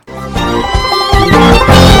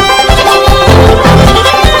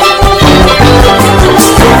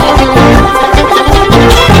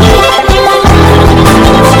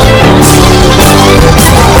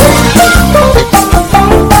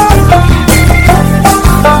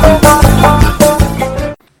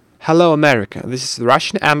Hello, America. This is the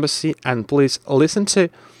Russian Embassy, and please listen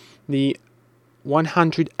to the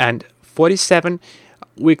 147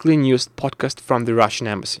 weekly news podcast from the Russian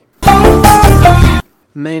Embassy.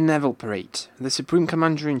 Main Naval Parade. The Supreme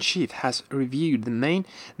Commander-in-Chief has reviewed the main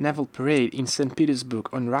naval parade in St. Petersburg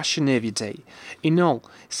on Russian Navy Day. In all,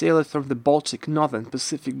 sailors from the Baltic, Northern,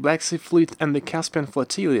 Pacific, Black Sea Fleet and the Caspian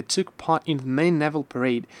Flotilla took part in the main naval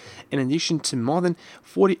parade, in addition to more than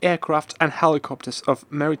 40 aircraft and helicopters of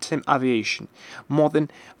maritime aviation, more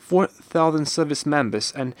than 4,000 service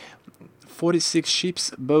members and 46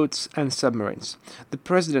 ships, boats and submarines. The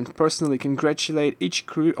President personally congratulated each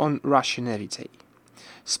crew on Russian Navy Day.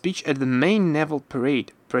 Speech at the main naval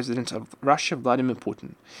parade, President of Russia Vladimir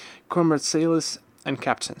Putin, comrade sailors and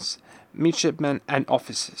captains, midshipmen and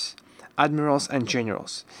officers, admirals and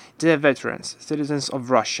generals, dear veterans, citizens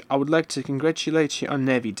of Russia, I would like to congratulate you on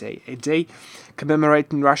Navy Day, a day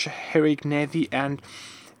commemorating Russia's heroic navy and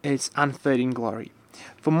its unfading glory.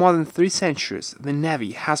 For more than 3 centuries, the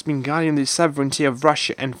Navy has been guarding the sovereignty of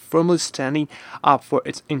Russia and firmly standing up for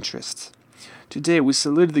its interests. Today we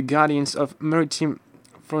salute the guardians of maritime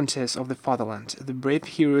frontiers of the fatherland, the brave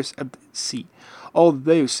heroes at the sea, all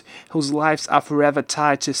those whose lives are forever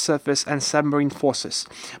tied to surface and submarine forces,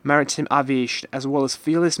 maritime aviation, as well as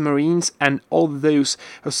fearless marines and all those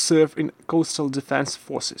who serve in coastal defense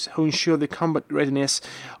forces, who ensure the combat readiness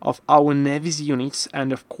of our Navy's units,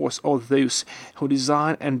 and of course all those who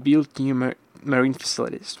design and build new marine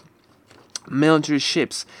facilities. Military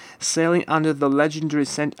ships sailing under the legendary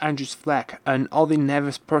St. Andrew's flag and all the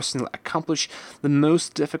Navy's personnel accomplish the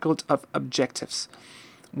most difficult of objectives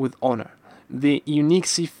with honor. The unique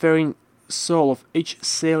seafaring soul of each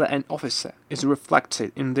sailor and officer is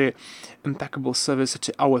reflected in their impeccable service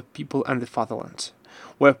to our people and the fatherland.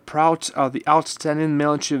 We're proud of the outstanding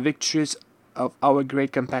military victories of our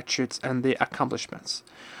great compatriots and their accomplishments,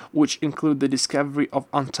 which include the discovery of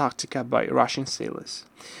Antarctica by Russian sailors.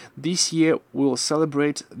 This year we will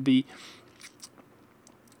celebrate the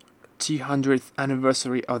 200th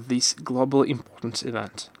anniversary of this globally important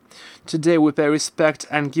event. Today we pay respect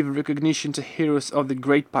and give recognition to heroes of the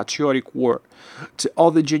Great Patriotic War, to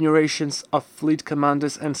all the generations of fleet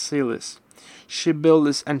commanders and sailors,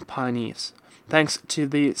 shipbuilders and pioneers. Thanks to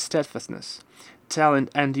their steadfastness,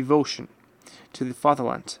 talent and devotion to the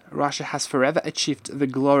fatherland, Russia has forever achieved the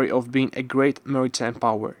glory of being a great maritime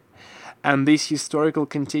power, and this historical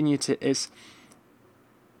continuity is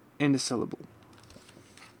indissoluble.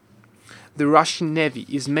 The Russian Navy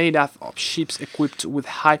is made up of ships equipped with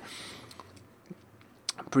high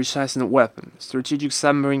precision weapons, strategic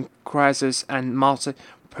submarine cruisers and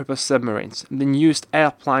multi-purpose submarines, the newest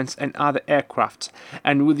airplanes and other aircraft,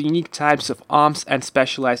 and with unique types of arms and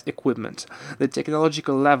specialized equipment. The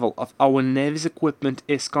technological level of our Navy's equipment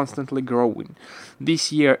is constantly growing.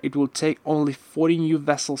 This year it will take only 40 new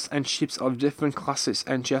vessels and ships of different classes,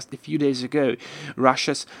 and just a few days ago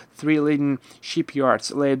Russia's 3 leading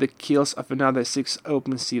shipyards laid the keels of another 6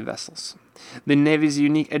 open sea vessels. The Navy's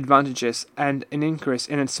unique advantages and an increase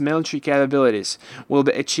in its military capabilities will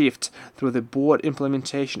be achieved through the broad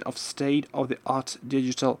implementation of state-of-the-art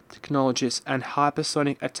digital technologies and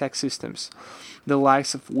hypersonic attack systems, the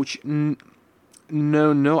likes of which know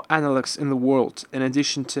no analogues in the world, in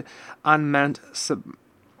addition to unmanned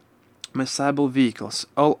submersible vehicles,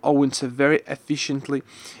 all owing to very efficiently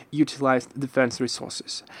utilized defense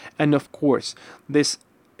resources. And of course, this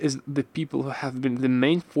is the people who have been the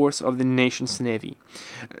main force of the nation's navy.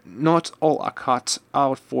 Not all are cut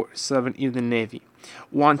out for serving in the navy.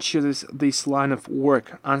 One chooses this line of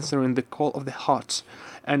work answering the call of the heart,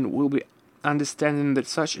 and will be understanding that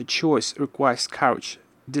such a choice requires courage,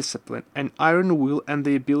 discipline, an iron will, and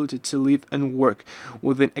the ability to live and work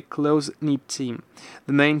within a close-knit team,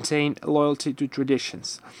 to maintain loyalty to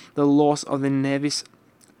traditions, the laws of the Navy's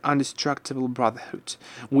indestructible brotherhood,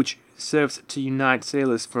 which serves to unite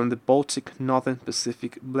sailors from the Baltic, Northern,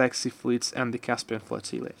 Pacific, Black Sea fleets and the Caspian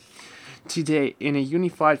Flotilla. Today, in a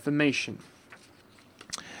unified formation,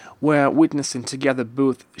 we are witnessing together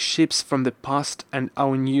both ships from the past and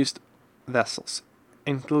our newest vessels,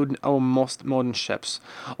 including our most modern ships,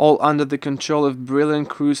 all under the control of brilliant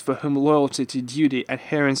crews for whom loyalty to duty,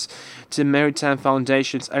 adherence to maritime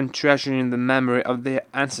foundations, and treasuring the memory of their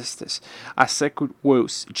ancestors are sacred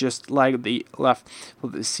vows, just like the love for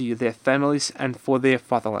the sea, their families, and for their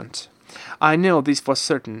fatherland. I know this for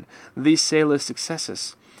certain. These sailors'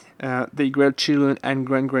 successors, their grandchildren and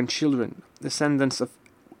great-grandchildren, descendants of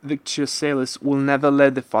victorious sailors, will never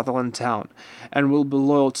let the fatherland down, and will be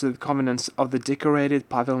loyal to the covenants of the decorated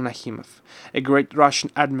Pavel Nahimov, a great Russian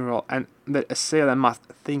admiral, and that a sailor must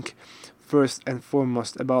think first and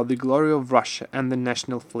foremost about the glory of Russia and the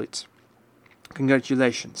national fleet.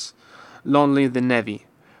 Congratulations. Long live the Navy.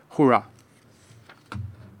 Hurrah.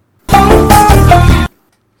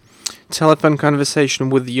 Telephone conversation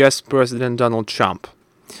with US President Donald Trump.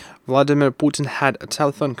 Vladimir Putin had a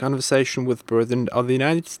telephone conversation with President of the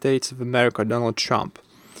United States of America Donald Trump.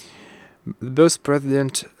 Both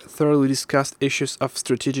presidents thoroughly discussed issues of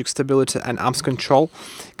strategic stability and arms control,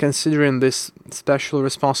 considering this special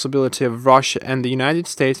responsibility of Russia and the United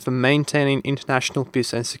States for maintaining international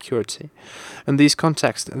peace and security. In this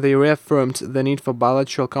context, they reaffirmed the need for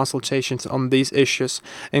bilateral consultations on these issues,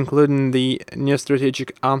 including the new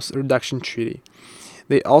Strategic Arms Reduction Treaty.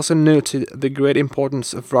 They also noted the great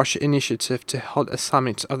importance of Russia's initiative to hold a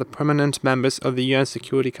summit of the permanent members of the UN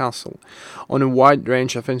Security Council on a wide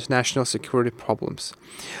range of international security problems.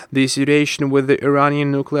 The situation with the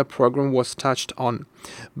Iranian nuclear program was touched on.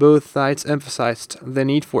 Both sides emphasized the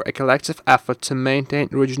need for a collective effort to maintain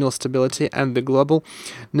regional stability and the global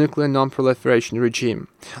nuclear non-proliferation regime.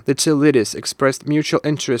 The two leaders expressed mutual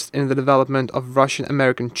interest in the development of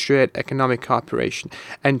Russian-American trade economic cooperation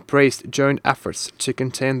and praised joint efforts to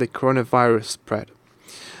contain the coronavirus spread.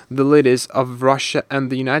 The leaders of Russia and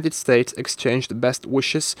the United States exchanged best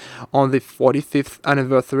wishes on the 45th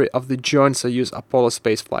anniversary of the joint Soyuz Apollo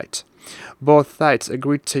spaceflight. Both sides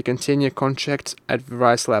agreed to continue contact at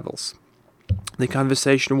various levels. The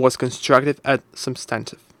conversation was constructive and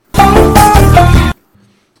substantive.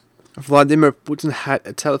 Vladimir Putin had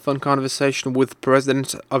a telephone conversation with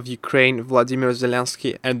President of Ukraine Vladimir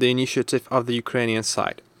Zelensky at the initiative of the Ukrainian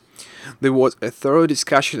side. There was a thorough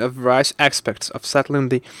discussion of various aspects of settling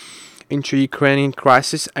the inter-Ukrainian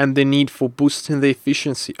crisis and the need for boosting the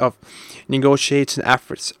efficiency of negotiating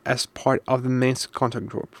efforts as part of the Minsk contact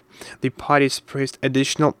group. The parties praised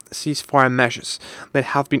additional ceasefire measures that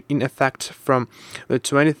have been in effect from the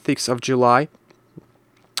 26th of July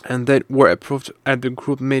and that were approved at the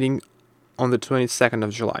group meeting on the 22nd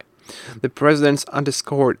of July. The presidents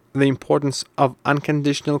underscored the importance of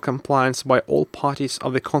unconditional compliance by all parties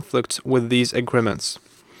of the conflict with these agreements.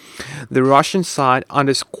 The Russian side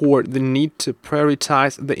underscored the need to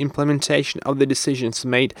prioritize the implementation of the decisions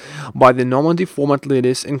made by the Normandy format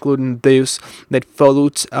leaders, including those that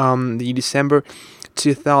followed the December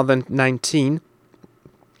 2019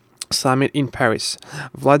 summit in Paris.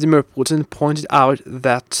 Vladimir Putin pointed out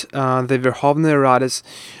that the Verkhovna Rada's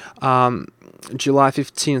July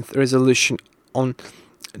 15th resolution on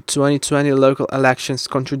 2020 local elections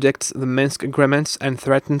contradicts the Minsk agreements and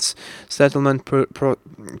threatens settlement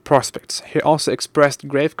prospects. He also expressed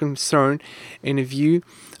grave concern in view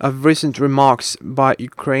of recent remarks by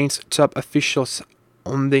Ukraine's top officials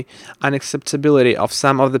on the unacceptability of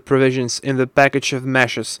some of the provisions in the package of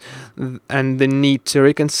measures and the need to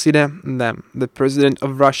reconsider them. The president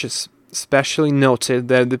of Russia especially noted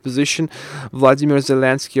that the position Vladimir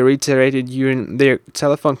Zelensky reiterated during their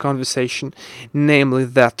telephone conversation, namely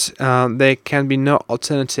that there can be no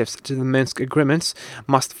alternatives to the Minsk agreements,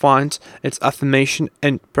 must find its affirmation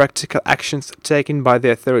in practical actions taken by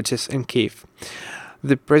the authorities in Kiev.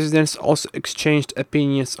 The presidents also exchanged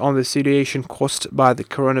opinions on the situation caused by the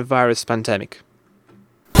coronavirus pandemic.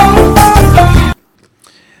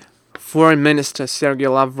 Foreign Minister Sergei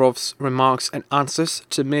Lavrov's remarks and answers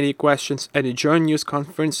to media questions at a joint news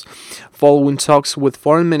conference following talks with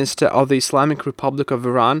Foreign Minister of the Islamic Republic of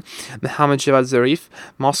Iran, Mohammad Javad Zarif,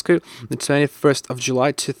 Moscow, the 21st of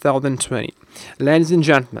July 2020. Ladies and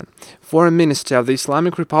gentlemen, Foreign Minister of the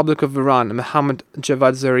Islamic Republic of Iran, Mohammad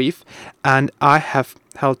Javad Zarif, and I have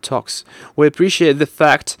held talks. We appreciate the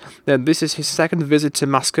fact that this is his second visit to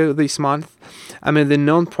Moscow this month amid the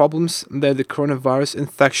known problems that the coronavirus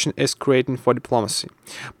infection is creating for diplomacy.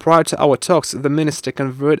 Prior to our talks, the minister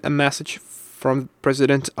conveyed a message from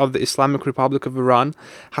President of the Islamic Republic of Iran,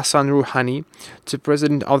 Hassan Rouhani, to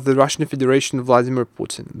President of the Russian Federation, Vladimir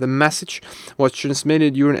Putin. The message was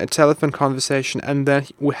transmitted during a telephone conversation, and then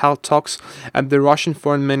we held talks at the Russian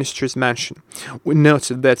Foreign Minister's mansion. We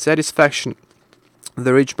noted that satisfaction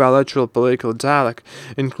the rich bilateral political dialogue,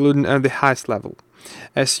 including at the highest level.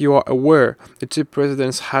 As you are aware, the two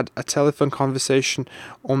presidents had a telephone conversation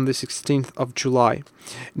on the 16th of July.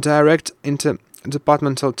 Direct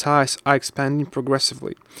interdepartmental ties are expanding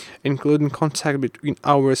progressively, including contact between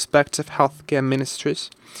our respective healthcare ministries,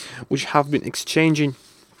 which have been exchanging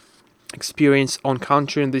experience on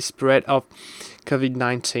countering the spread of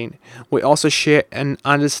COVID-19. We also share an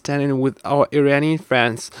understanding with our Iranian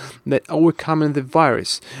friends that overcoming the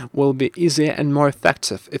virus will be easier and more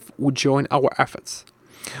effective if we join our efforts.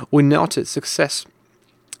 We noted success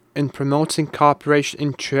in promoting cooperation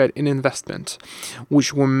in trade and investment,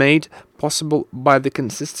 which were made possible by the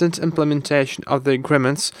consistent implementation of the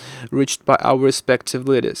agreements reached by our respective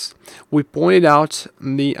leaders. We pointed out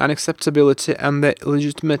the unacceptability and the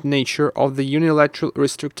illegitimate nature of the unilateral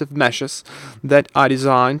restrictive measures that are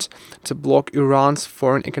designed to block Iran's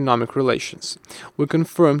foreign economic relations. We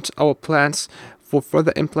confirmed our plans for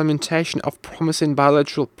further implementation of promising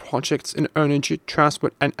bilateral projects in energy,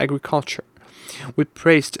 transport, and agriculture. We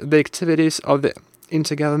praised the activities of the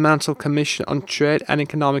Intergovernmental Commission on Trade and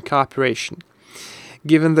Economic Cooperation.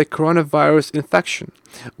 Given the coronavirus infection,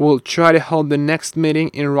 we will try to hold the next meeting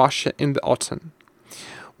in Russia in the autumn.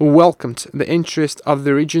 We welcomed the interest of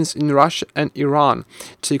the regions in Russia and Iran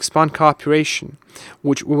to expand cooperation,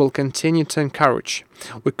 which we will continue to encourage.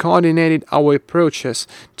 We coordinated our approaches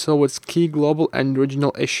towards key global and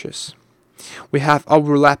regional issues. We have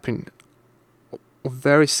overlapping,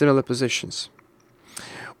 very similar positions.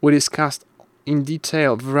 We discussed in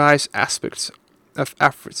detail various aspects of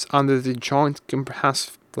efforts under the Joint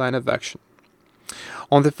Comprehensive Plan of Action.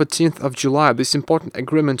 On the 14th of July, this important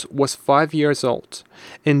agreement was 5 years old.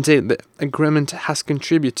 Indeed, the agreement has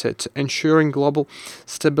contributed to ensuring global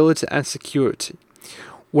stability and security.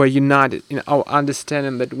 We're united in our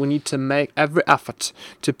understanding that we need to make every effort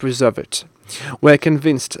to preserve it. We are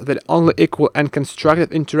convinced that only equal and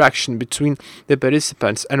constructive interaction between the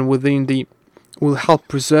participants and within the will help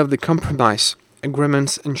preserve the compromise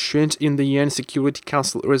agreements enshrined in the UN Security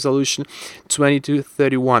Council Resolution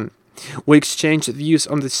 2231. We exchanged views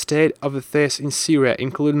on the state of affairs in Syria,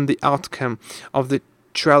 including the outcome of the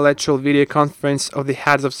trilateral video conference of the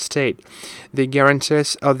heads of state, the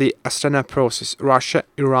guarantors of the Astana process, Russia,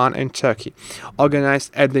 Iran, and Turkey,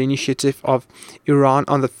 organized at the initiative of Iran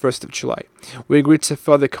on the 1st of July. We agreed to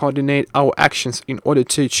further coordinate our actions in order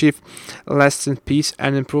to achieve lasting peace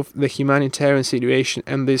and improve the humanitarian situation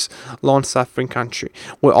in this long-suffering country.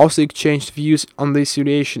 We also exchanged views on the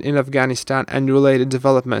situation in Afghanistan and related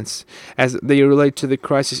developments as they relate to the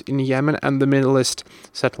crisis in Yemen and the Middle East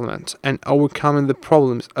settlement, and overcoming the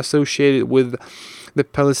problems associated with the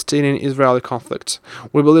Palestinian-Israeli conflict.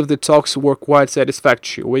 We believe the talks were quite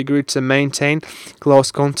satisfactory. We agreed to maintain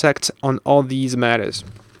close contact on all these matters.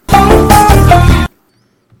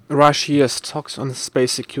 Russia-US talks on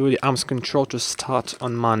space security arms control to start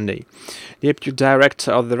on Monday. The Deputy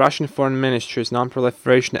Director of the Russian Foreign Ministry's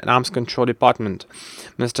Non-Proliferation and Arms Control Department,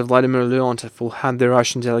 Mr. Vladimir Leontiev, will head the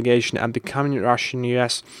Russian delegation at the coming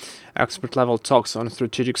Russian-US expert-level talks on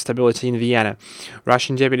strategic stability in Vienna,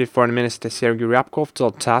 Russian Deputy Foreign Minister Sergei Ryabkov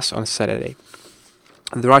told TASS on Saturday.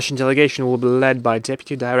 The Russian delegation will be led by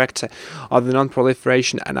Deputy Director of the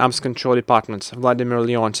Non-Proliferation and Arms Control Department, Vladimir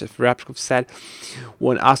Leontiev, Ryabkov said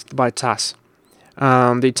when asked by TASS.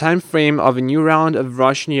 The time frame of a new round of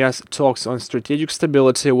Russian-US talks on strategic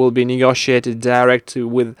stability will be negotiated directly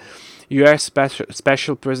with U.S.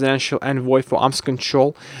 Special Presidential Envoy for Arms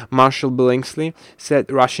Control, Marshall Billingsley,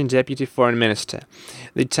 said Russian Deputy Foreign Minister.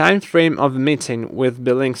 The time frame of the meeting with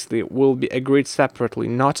Billingsley will be agreed separately,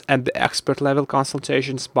 not at the expert-level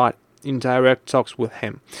consultations, but in direct talks with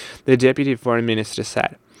him, the Deputy Foreign Minister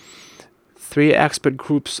said. 3 expert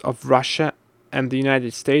groups of Russia and the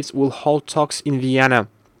United States will hold talks in Vienna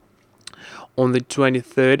on the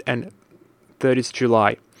 23rd and 30th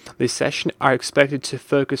July. This session are expected to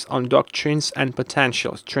focus on doctrines and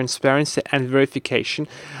potentials, transparency and verification,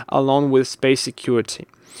 along with space security.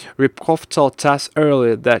 Ryabkov told TASS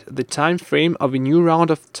earlier that the time frame of a new round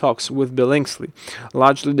of talks with Billingsley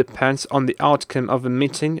largely depends on the outcome of a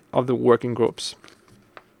meeting of the working groups.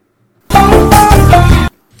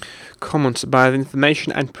 Comment by the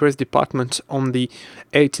Information and Press Department on the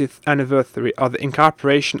 80th anniversary of the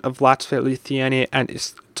incorporation of Latvia, Lithuania and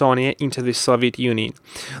Estonia into the Soviet Union.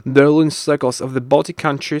 The ruling circles of the Baltic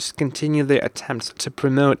countries continue their attempts to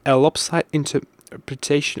promote a lopsided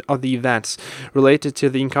interpretation of the events related to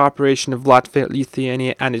the incorporation of Latvia,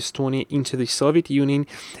 Lithuania and Estonia into the Soviet Union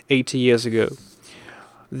 80 years ago.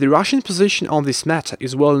 The Russian position on this matter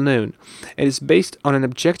is well known. It is based on an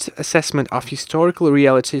objective assessment of historical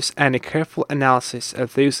realities and a careful analysis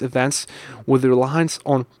of those events with reliance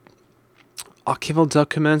on archival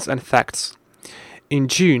documents and facts. In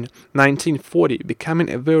June 1940, becoming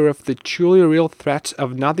aware of the truly real threat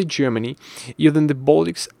of Nazi Germany, using the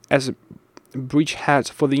Baltics as a bridgehead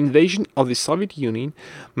for the invasion of the Soviet Union,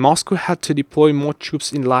 Moscow had to deploy more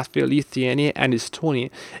troops in Latvia, Lithuania, and Estonia,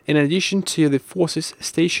 in addition to the forces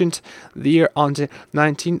stationed there under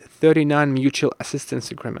 1939 mutual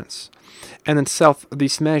assistance agreements. In itself,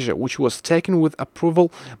 this measure, which was taken with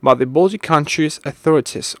approval by the Baltic countries'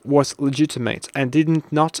 authorities, was legitimate and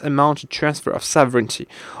did not amount to transfer of sovereignty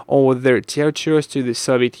over their territories to the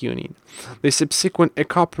Soviet Union. The subsequent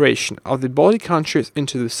incorporation of the Baltic countries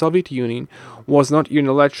into the Soviet Union was not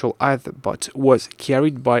unilateral either, but was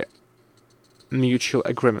carried by mutual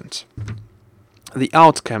agreement. The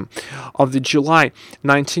outcome of the July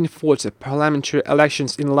 1940 parliamentary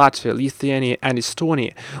elections in Latvia, Lithuania, and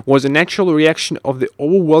Estonia was a natural reaction of the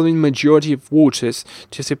overwhelming majority of voters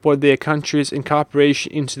to support their countries'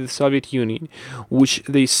 incorporation into the Soviet Union, which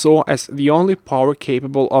they saw as the only power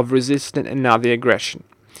capable of resisting another aggression.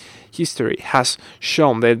 History has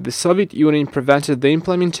shown that the Soviet Union prevented the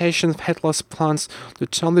implementation of Hitler's plans to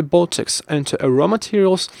turn the Baltics into a raw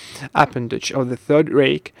materials appendage of the Third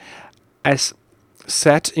Reich, as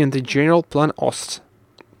set in the General Plan Ost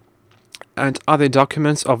and other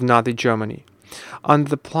documents of Nazi Germany. Under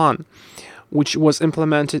the plan, which was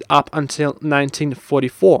implemented up until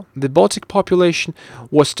 1944, the Baltic population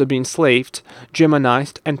was to be enslaved,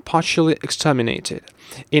 Germanized, and partially exterminated.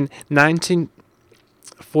 In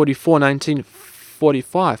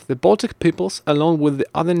 1944-1945, the Baltic peoples, along with the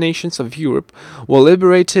other nations of Europe, were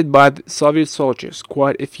liberated by the Soviet soldiers,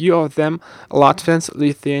 quite a few of them Latvians,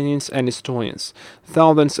 Lithuanians, and Estonians,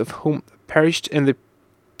 thousands of whom perished in the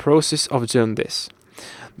process of doing this.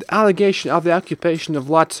 The allegation of the occupation of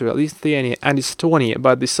Latvia, Lithuania, and Estonia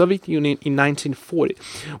by the Soviet Union in 1940,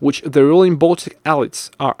 which the ruling Baltic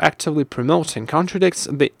elites are actively promoting, contradicts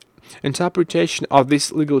the interpretation of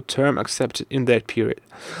this legal term accepted in that period.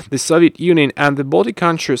 The Soviet Union and the Baltic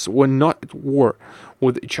countries were not at war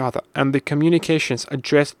with each other, and the communications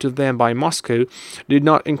addressed to them by Moscow did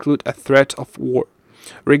not include a threat of war.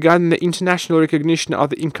 Regarding the international recognition of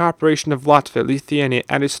the incorporation of Latvia, Lithuania,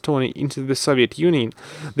 and Estonia into the Soviet Union,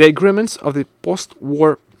 the agreements of the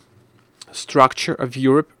post-war structure of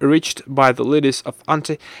Europe reached by the leaders of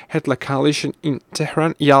anti-Hitler coalition in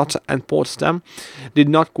Tehran, Yalta, and Potsdam did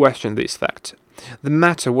not question this fact. The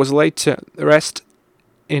matter was laid to rest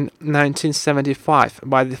in 1975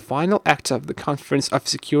 by the final act of the Conference of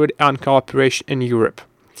Security and Cooperation in Europe.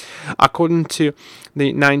 According to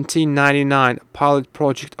the 1999 pilot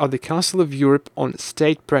project of the Council of Europe on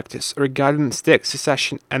state practice regarding state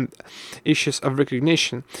secession and issues of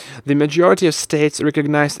recognition, the majority of states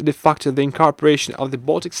recognized de facto the incorporation of the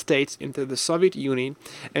Baltic states into the Soviet Union,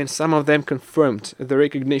 and some of them confirmed the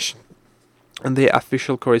recognition in their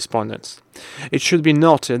official correspondence. It should be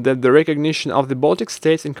noted that the recognition of the Baltic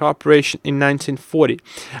states incorporation in 1940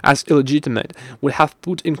 as illegitimate would have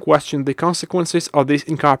put in question the consequences of this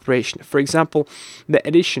incorporation. For example, the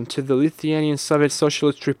addition to the Lithuanian Soviet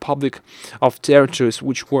Socialist Republic of territories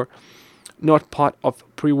which were not part of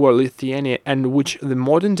pre-war Lithuania and which the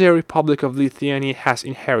modern-day Republic of Lithuania has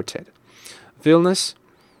inherited: Vilnius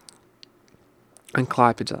and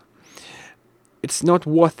Klaipėda. It's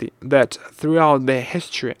noteworthy that throughout their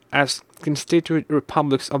history as constituent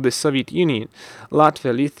republics of the Soviet Union,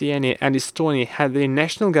 Latvia, Lithuania, and Estonia had their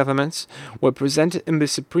national governments, were presented in the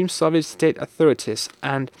Supreme Soviet State authorities,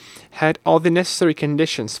 and had all the necessary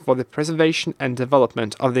conditions for the preservation and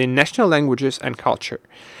development of their national languages and culture,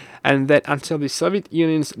 and that until the Soviet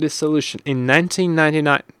Union's dissolution in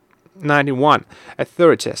 1991,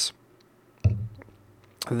 authorities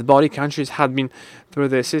the Baltic countries had been, through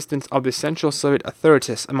the assistance of the Central Soviet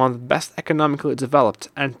authorities, among the best economically developed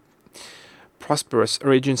and prosperous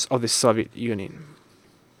regions of the Soviet Union.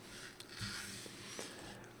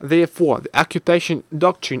 Therefore, the occupation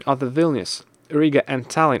doctrine of the Vilnius, Riga, and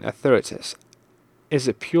Tallinn authorities is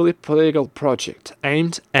a purely political project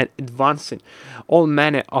aimed at advancing all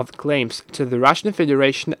manner of claims to the Russian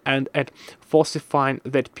Federation and at falsifying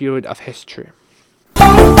that period of history.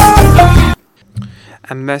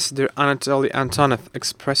 Ambassador Anatoly Antonov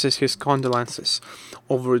expresses his condolences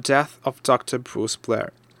over the death of Dr. Bruce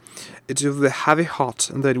Blair. It is with a heavy heart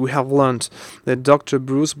that we have learned that Dr.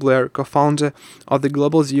 Bruce Blair, co-founder of the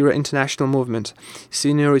Global Zero International Movement,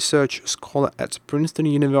 senior research scholar at Princeton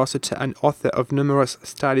University and author of numerous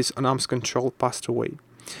studies on arms control, passed away.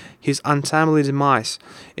 His untimely demise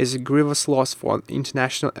is a grievous loss for the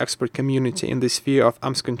international expert community in the sphere of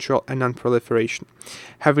arms control and non-proliferation.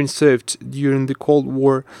 Having served during the Cold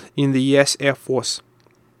War in the U.S. Air Force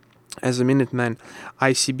as a Minuteman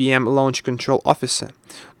ICBM launch control officer,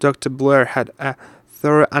 Dr. Blair had a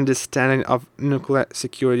thorough understanding of nuclear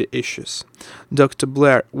security issues. Dr.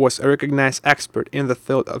 Blair was a recognized expert in the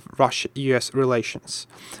field of Russia-US relations.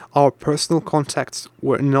 Our personal contacts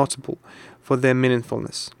were notable for their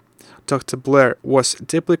meaningfulness. Dr. Blair was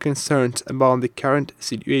deeply concerned about the current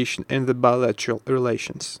situation in the bilateral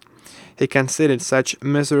relations. He considered such a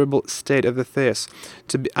miserable state of affairs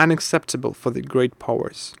to be unacceptable for the great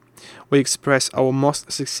powers. We express our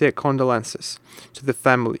most sincere condolences to the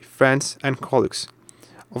family, friends, and colleagues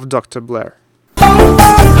of Dr. Blair.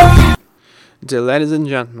 Dear ladies and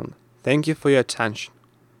gentlemen, thank you for your attention.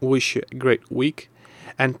 Wish you a great week,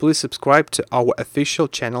 and please subscribe to our official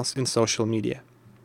channels in social media.